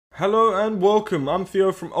Hello and welcome, I'm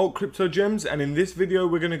Theo from AltCryptoGems, and in this video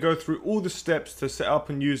we're going to go through all the steps to set up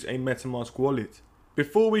and use a Metamask wallet.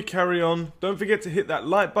 Before we carry on, don't forget to hit that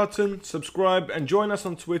like button, subscribe and join us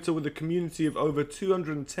on Twitter with a community of over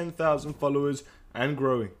 210,000 followers and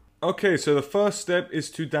growing. Okay, so the first step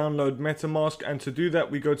is to download Metamask, and to do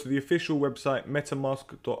that we go to the official website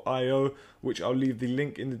metamask.io, which I'll leave the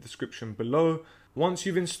link in the description below. Once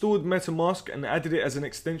you've installed Metamask and added it as an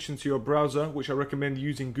extension to your browser, which I recommend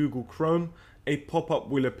using Google Chrome, a pop-up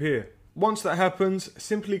will appear. Once that happens,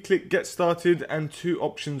 simply click Get Started and two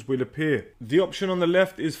options will appear. The option on the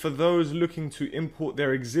left is for those looking to import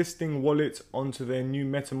their existing wallet onto their new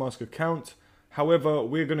Metamask account. However,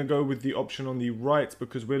 we're going to go with the option on the right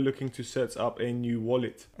because we're looking to set up a new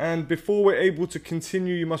wallet. And before we're able to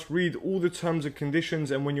continue, you must read all the terms and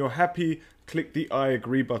conditions, and when you're happy, click the I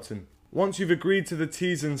agree button. Once you've agreed to the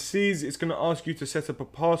T's and C's, it's going to ask you to set up a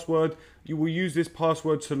password. You will use this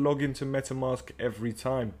password to log into MetaMask every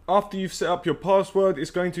time. After you've set up your password,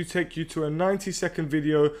 it's going to take you to a 90-second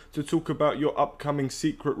video to talk about your upcoming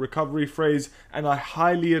secret recovery phrase, and I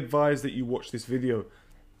highly advise that you watch this video.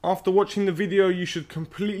 After watching the video, you should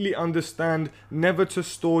completely understand never to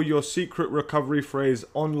store your secret recovery phrase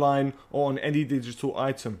online or on any digital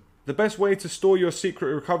item. The best way to store your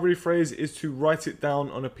secret recovery phrase is to write it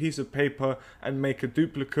down on a piece of paper and make a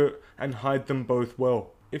duplicate and hide them both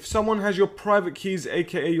well. If someone has your private keys,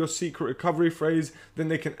 aka your secret recovery phrase, then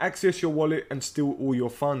they can access your wallet and steal all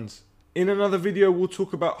your funds. In another video, we'll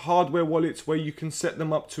talk about hardware wallets where you can set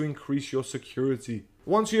them up to increase your security.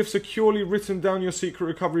 Once you have securely written down your secret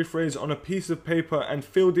recovery phrase on a piece of paper and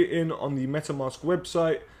filled it in on the Metamask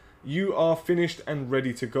website, you are finished and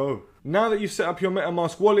ready to go. Now that you've set up your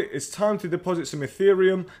Metamask wallet, it's time to deposit some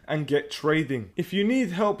Ethereum and get trading. If you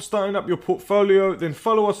need help starting up your portfolio, then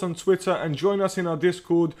follow us on Twitter and join us in our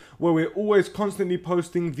Discord, where we're always constantly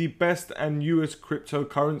posting the best and newest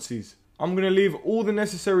cryptocurrencies. I'm going to leave all the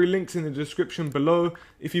necessary links in the description below.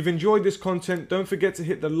 If you've enjoyed this content, don't forget to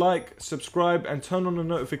hit the like, subscribe and turn on the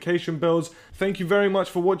notification bells. Thank you very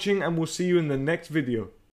much for watching, and we'll see you in the next video.